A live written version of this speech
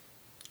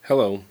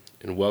Hello,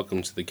 and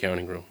welcome to the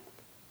Counting Room.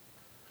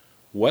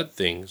 What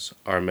things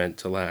are meant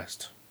to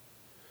last?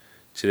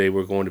 Today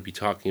we're going to be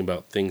talking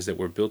about things that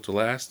were built to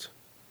last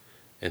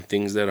and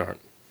things that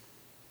aren't.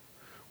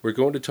 We're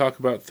going to talk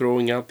about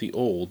throwing out the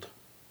old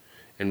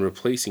and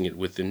replacing it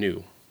with the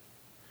new.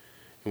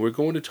 And we're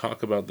going to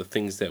talk about the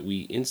things that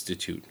we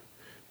institute.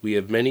 We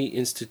have many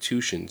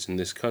institutions in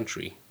this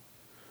country.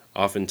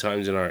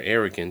 Oftentimes in our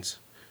arrogance,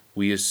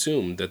 we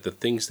assume that the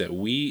things that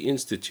we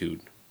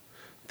institute,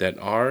 that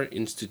are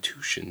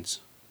institutions,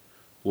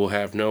 will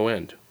have no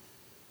end.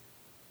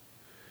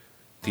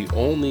 The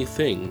only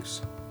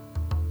things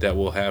that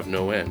will have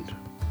no end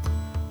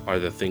are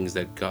the things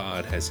that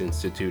God has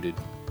instituted.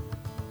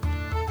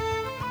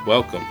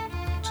 Welcome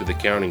to the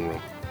Counting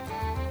Room.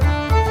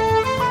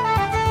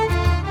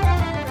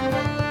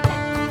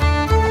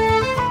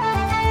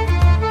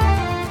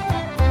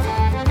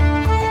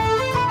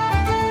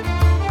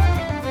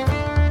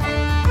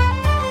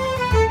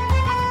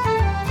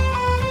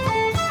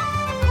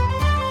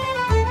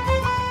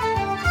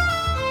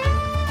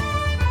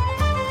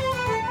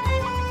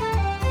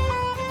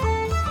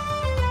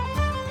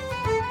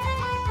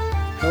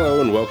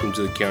 Hello and welcome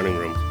to the Counting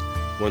Room.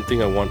 One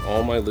thing I want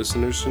all my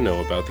listeners to know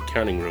about the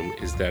Counting Room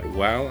is that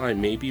while I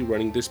may be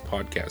running this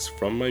podcast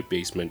from my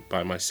basement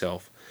by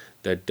myself,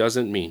 that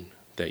doesn't mean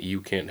that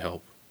you can't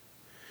help.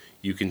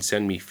 You can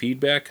send me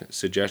feedback,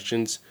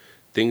 suggestions,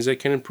 things I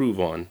can improve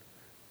on,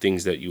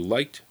 things that you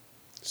liked,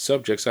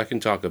 subjects I can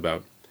talk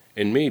about,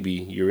 and maybe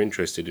you're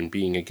interested in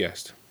being a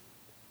guest.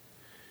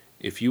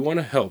 If you want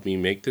to help me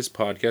make this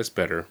podcast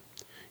better,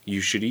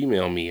 you should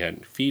email me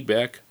at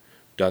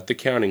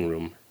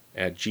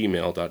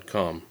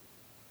feedback.thecountingroom@gmail.com.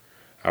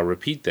 I'll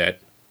repeat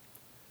that,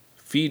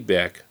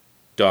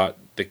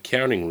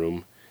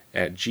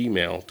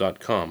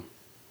 feedback.thecountingroom@gmail.com.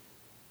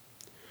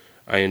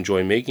 I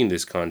enjoy making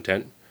this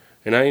content,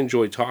 and I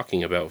enjoy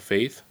talking about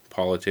faith,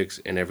 politics,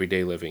 and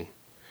everyday living.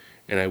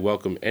 And I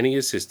welcome any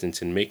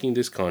assistance in making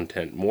this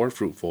content more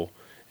fruitful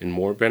and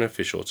more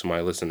beneficial to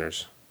my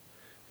listeners.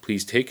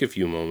 Please take a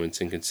few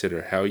moments and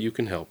consider how you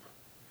can help,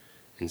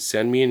 and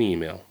send me an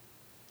email.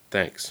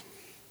 Thanks.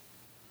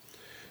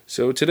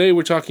 So today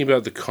we're talking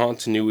about the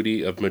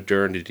continuity of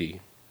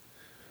modernity.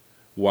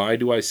 Why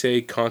do I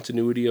say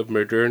continuity of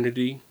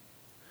modernity?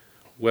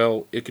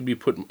 Well, it could be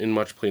put in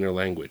much plainer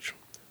language.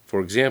 For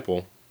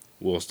example,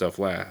 will stuff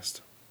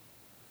last?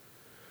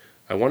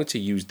 I wanted to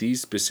use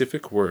these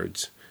specific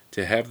words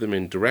to have them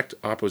in direct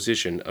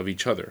opposition of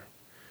each other.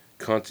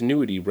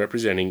 Continuity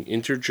representing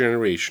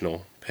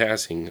intergenerational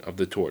passing of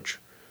the torch.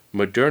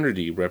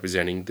 Modernity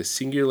representing the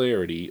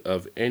singularity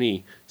of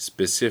any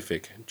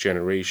specific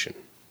generation.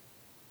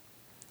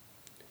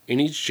 In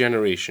each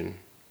generation,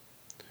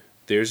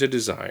 there's a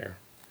desire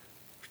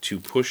to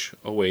push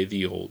away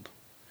the old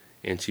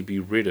and to be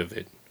rid of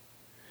it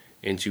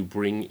and to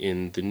bring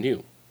in the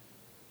new.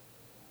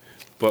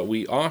 But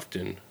we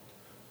often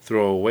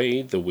throw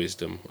away the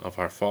wisdom of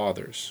our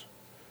fathers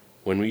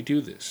when we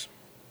do this.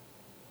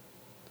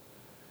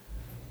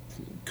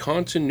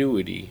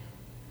 Continuity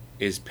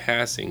is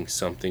passing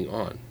something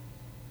on.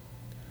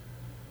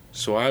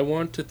 So I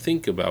want to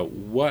think about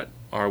what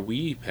are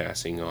we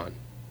passing on?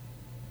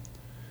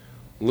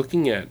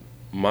 Looking at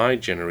my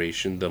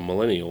generation, the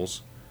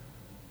millennials,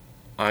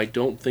 I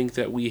don't think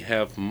that we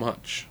have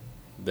much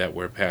that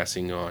we're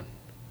passing on.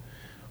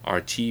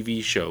 Our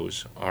TV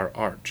shows, our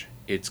art,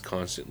 it's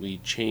constantly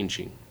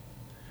changing.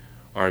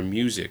 Our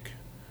music,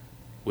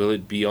 will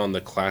it be on the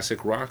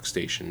classic rock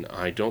station?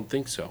 I don't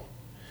think so.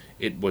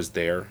 It was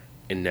there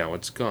and now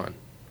it's gone.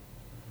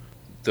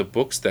 The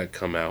books that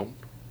come out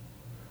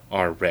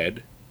are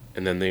read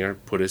and then they are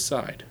put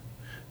aside.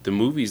 The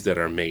movies that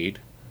are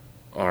made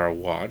are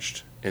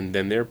watched and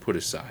then they're put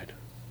aside.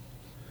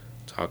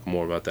 Talk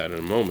more about that in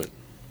a moment.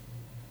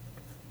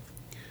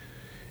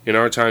 In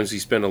our times, we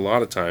spend a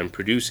lot of time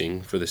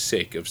producing for the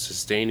sake of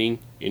sustaining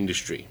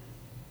industry.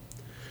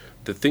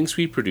 The things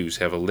we produce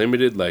have a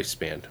limited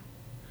lifespan,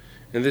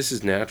 and this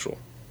is natural.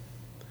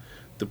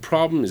 The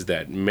problem is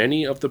that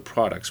many of the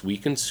products we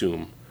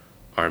consume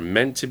are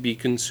meant to be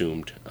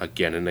consumed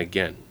again and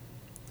again.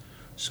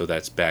 So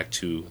that's back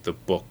to the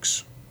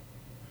books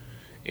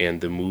and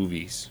the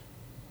movies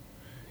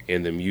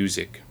and the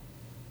music.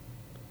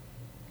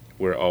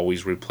 We're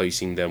always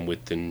replacing them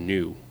with the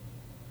new,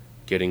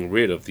 getting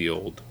rid of the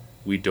old.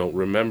 We don't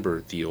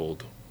remember the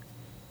old.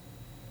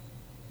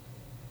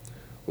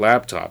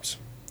 Laptops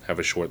have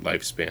a short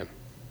lifespan.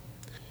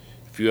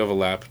 If you have a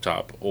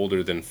laptop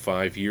older than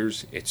 5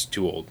 years, it's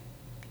too old.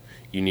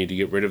 You need to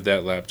get rid of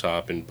that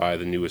laptop and buy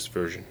the newest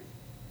version.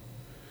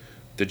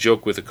 The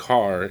joke with a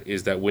car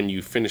is that when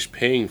you finish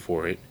paying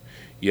for it,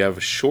 you have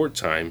a short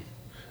time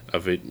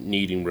of it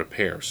needing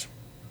repairs.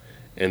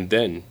 And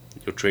then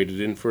you'll trade it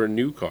in for a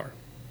new car.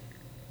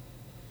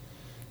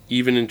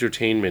 Even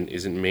entertainment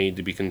isn't made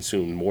to be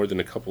consumed more than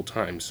a couple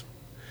times,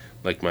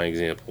 like my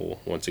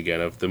example, once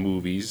again, of the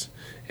movies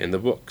and the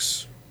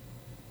books.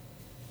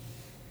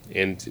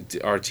 And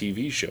our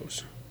TV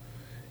shows.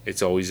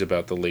 It's always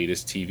about the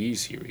latest TV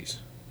series.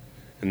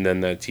 And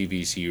then that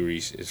TV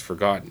series is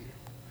forgotten.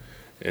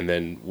 And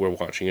then we're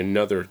watching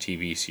another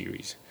TV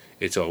series.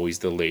 It's always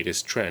the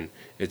latest trend.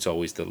 It's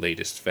always the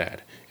latest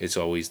fad. It's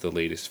always the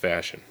latest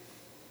fashion.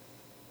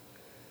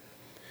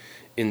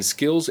 In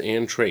skills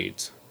and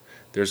trades,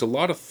 there's a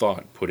lot of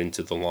thought put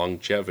into the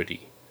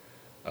longevity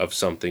of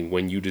something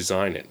when you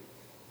design it.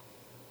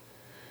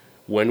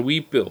 When we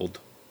build,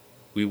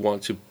 we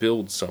want to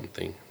build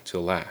something to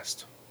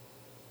last.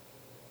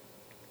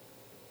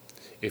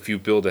 If you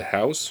build a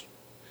house,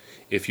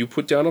 if you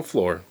put down a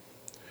floor,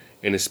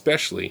 and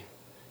especially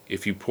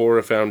if you pour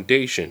a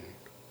foundation,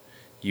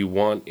 you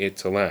want it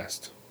to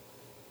last.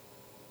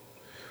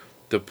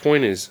 The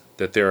point is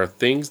that there are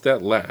things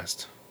that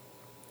last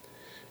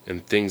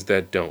and things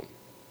that don't.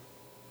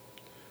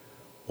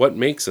 What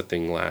makes a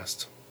thing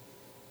last?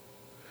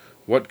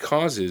 What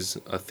causes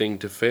a thing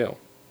to fail?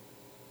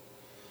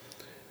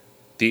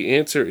 The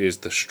answer is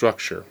the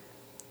structure,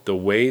 the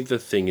way the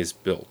thing is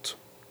built.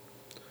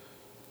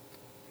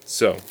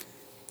 So,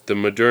 the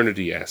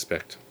modernity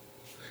aspect,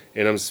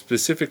 and I'm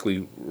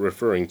specifically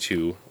referring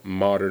to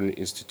modern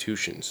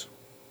institutions.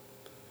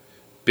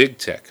 Big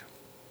tech,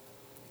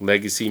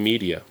 legacy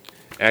media,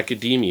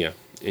 academia,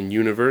 and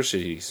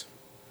universities,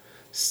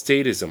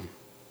 statism.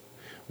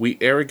 We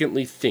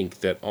arrogantly think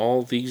that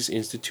all these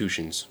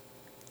institutions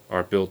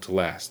are built to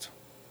last.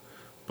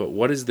 But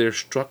what is their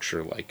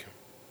structure like?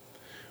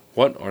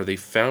 What are they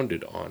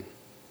founded on?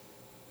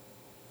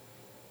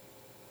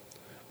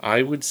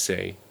 I would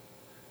say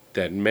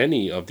that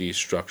many of these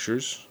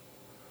structures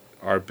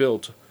are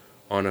built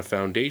on a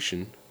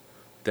foundation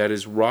that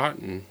is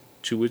rotten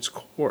to its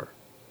core.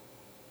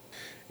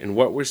 And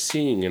what we're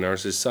seeing in our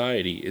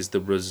society is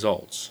the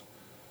results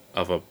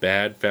of a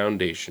bad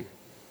foundation.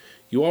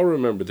 You all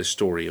remember the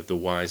story of the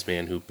wise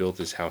man who built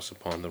his house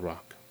upon the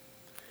rock.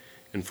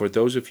 And for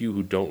those of you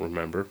who don't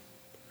remember,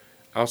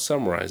 I'll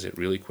summarize it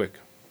really quick.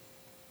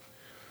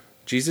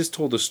 Jesus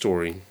told the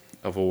story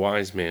of a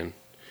wise man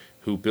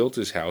who built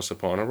his house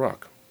upon a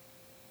rock.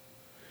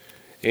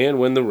 And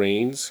when the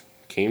rains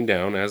came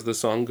down, as the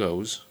song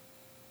goes,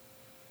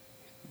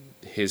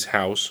 his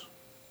house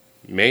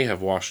may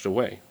have washed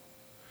away,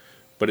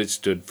 but it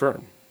stood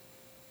firm.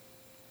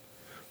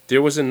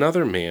 There was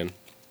another man,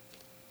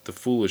 the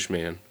foolish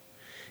man,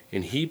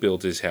 and he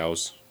built his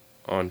house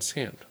on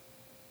sand.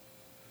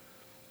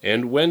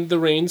 And when the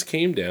rains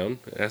came down,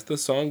 as the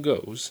song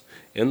goes,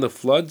 and the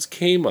floods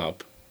came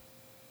up,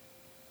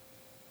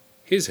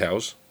 his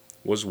house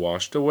was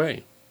washed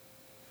away.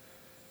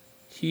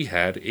 He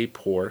had a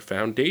poor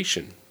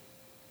foundation.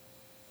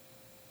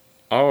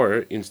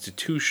 Our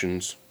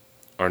institutions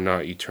are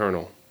not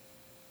eternal.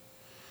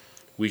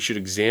 We should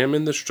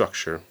examine the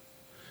structure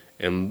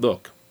and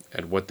look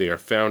at what they are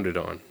founded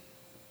on.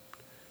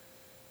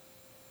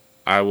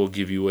 I will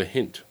give you a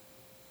hint.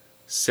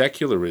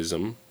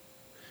 Secularism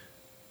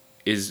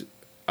is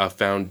a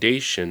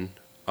foundation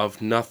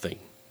of nothing.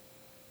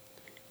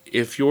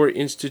 If your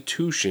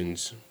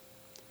institutions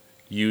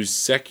use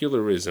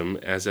secularism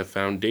as a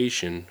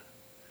foundation,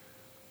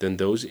 then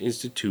those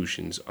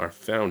institutions are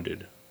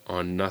founded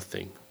on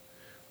nothing.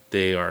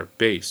 They are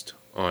based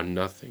on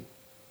nothing.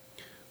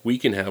 We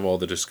can have all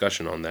the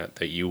discussion on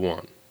that you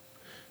want,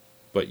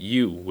 but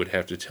you would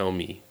have to tell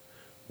me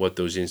what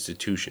those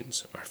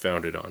institutions are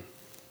founded on.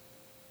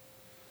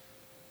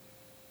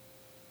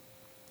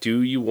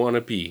 Do you want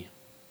to be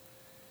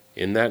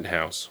in that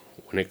house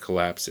when it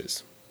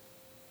collapses?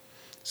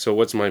 So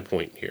what's my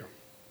point here?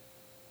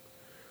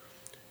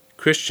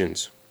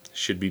 Christians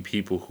should be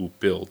people who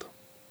build,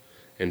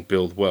 and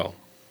build well.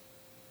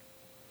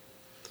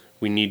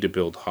 We need to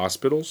build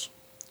hospitals,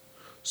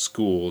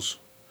 schools,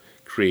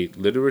 create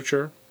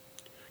literature,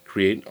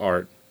 create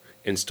art,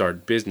 and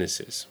start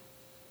businesses.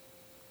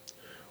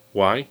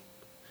 Why?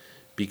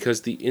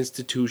 Because the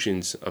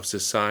institutions of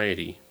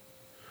society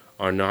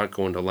are not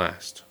going to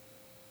last.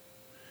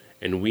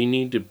 And we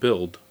need to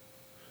build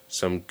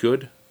some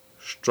good,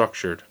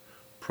 structured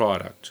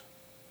product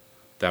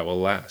that will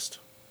last.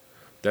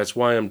 That's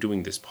why I'm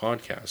doing this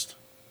podcast,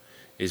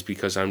 is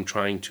because I'm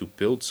trying to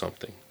build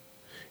something.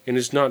 And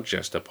it's not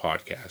just a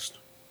podcast.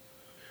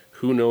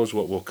 Who knows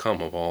what will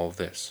come of all of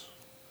this?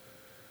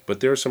 But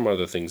there are some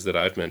other things that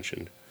I've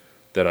mentioned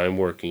that I'm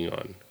working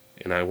on,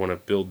 and I want to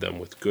build them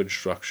with good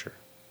structure.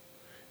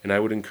 And I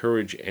would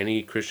encourage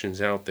any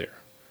Christians out there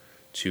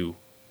to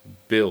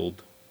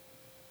build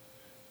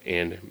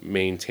and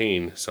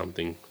maintain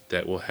something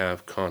that will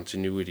have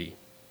continuity.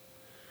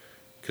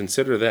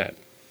 Consider that.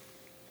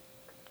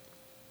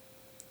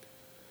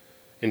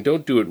 And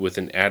don't do it with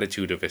an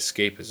attitude of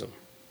escapism.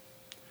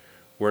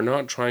 We're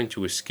not trying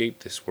to escape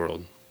this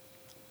world.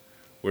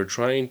 We're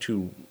trying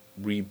to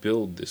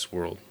rebuild this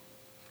world.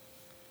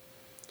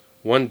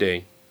 One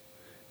day,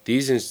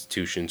 these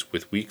institutions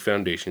with weak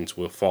foundations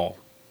will fall.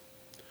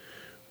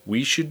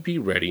 We should be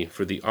ready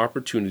for the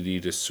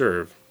opportunity to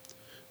serve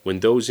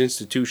when those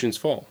institutions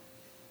fall.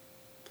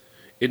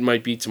 It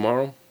might be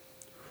tomorrow,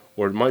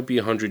 or it might be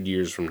 100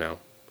 years from now.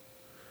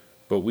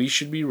 But we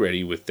should be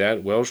ready with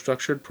that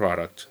well-structured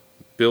product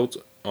built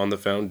on the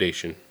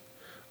foundation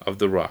of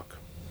the rock.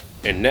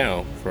 And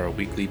now for our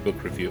weekly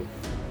book review.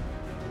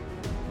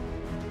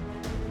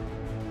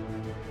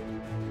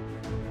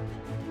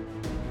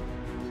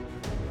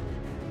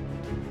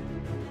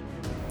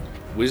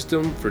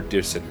 Wisdom for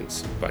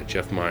Dissidents by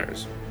Jeff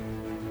Myers.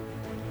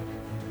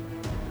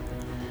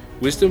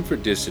 Wisdom for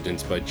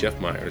Dissidents by Jeff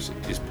Myers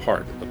is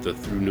part of the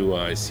Through New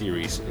Eyes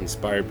series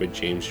inspired by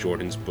James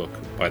Jordan's book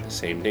by the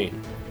same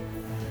name.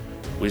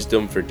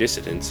 Wisdom for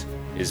Dissidents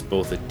is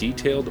both a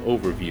detailed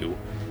overview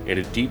and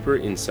a deeper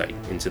insight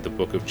into the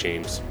book of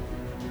James.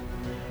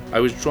 I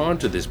was drawn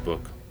to this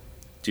book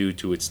due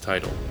to its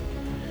title.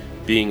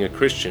 Being a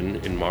Christian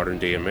in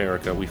modern-day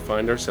America, we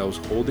find ourselves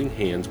holding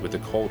hands with a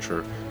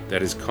culture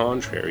that is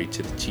contrary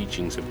to the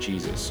teachings of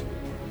Jesus.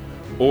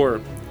 Or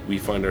we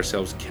find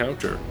ourselves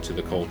counter to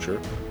the culture,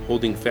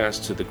 holding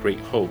fast to the great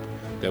hope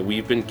that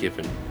we've been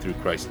given through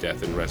Christ's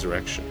death and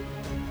resurrection.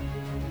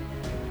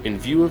 In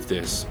view of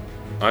this,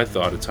 I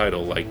thought a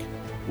title like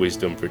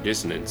Wisdom for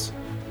Dissidents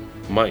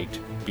might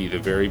be the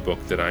very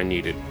book that I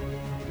needed.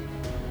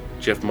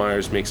 Jeff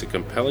Myers makes a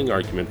compelling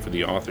argument for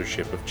the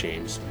authorship of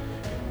James,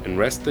 and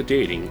rests the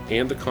dating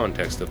and the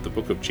context of the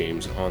book of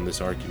James on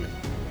this argument.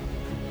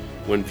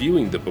 When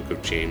viewing the book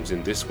of James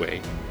in this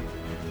way,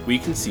 we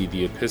can see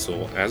the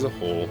epistle as a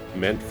whole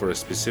meant for a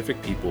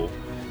specific people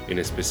in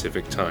a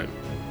specific time.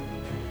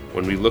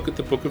 When we look at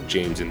the book of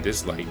James in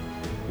this light,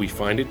 we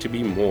find it to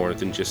be more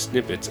than just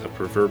snippets of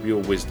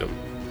proverbial wisdom.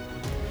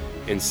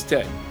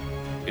 Instead,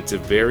 it's a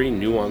very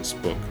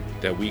nuanced book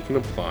that we can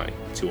apply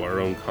to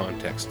our own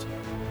context.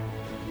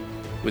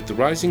 With the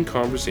rising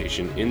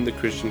conversation in the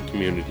Christian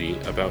community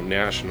about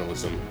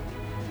nationalism,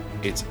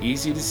 it's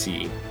easy to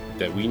see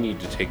that we need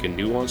to take a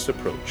nuanced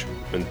approach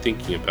when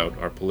thinking about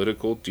our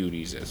political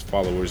duties as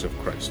followers of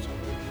Christ.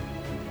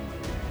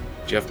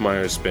 Jeff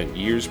Myers spent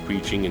years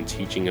preaching and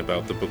teaching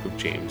about the book of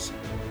James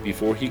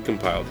before he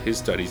compiled his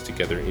studies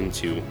together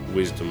into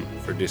Wisdom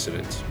for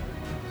Dissidents.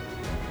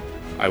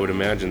 I would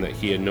imagine that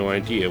he had no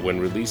idea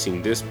when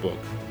releasing this book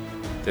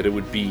that it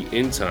would be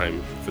in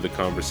time for the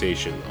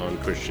conversation on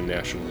Christian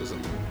nationalism.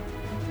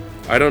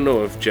 I don't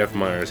know if Jeff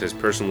Myers has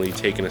personally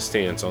taken a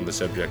stance on the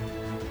subject,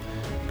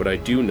 but I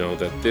do know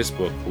that this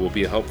book will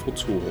be a helpful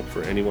tool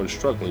for anyone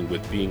struggling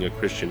with being a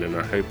Christian in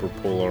our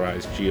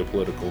hyper-polarized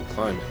geopolitical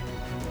climate.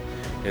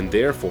 And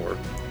therefore,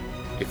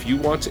 if you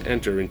want to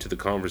enter into the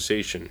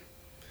conversation,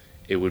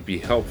 it would be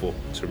helpful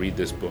to read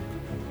this book.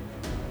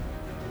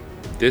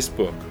 This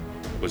book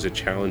was a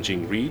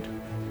challenging read,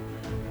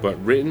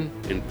 but written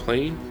in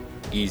plain,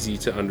 easy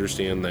to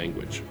understand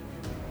language.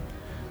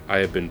 I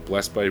have been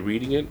blessed by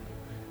reading it,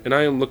 and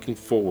I am looking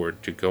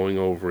forward to going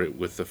over it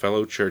with the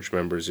fellow church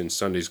members in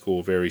Sunday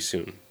school very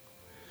soon.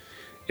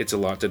 It's a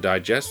lot to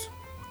digest,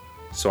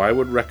 so I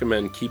would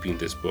recommend keeping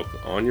this book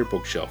on your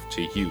bookshelf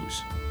to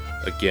use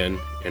again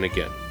and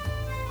again.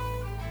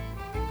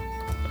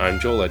 I'm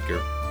Joel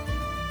Edgar.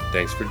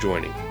 Thanks for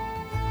joining.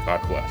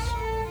 God bless.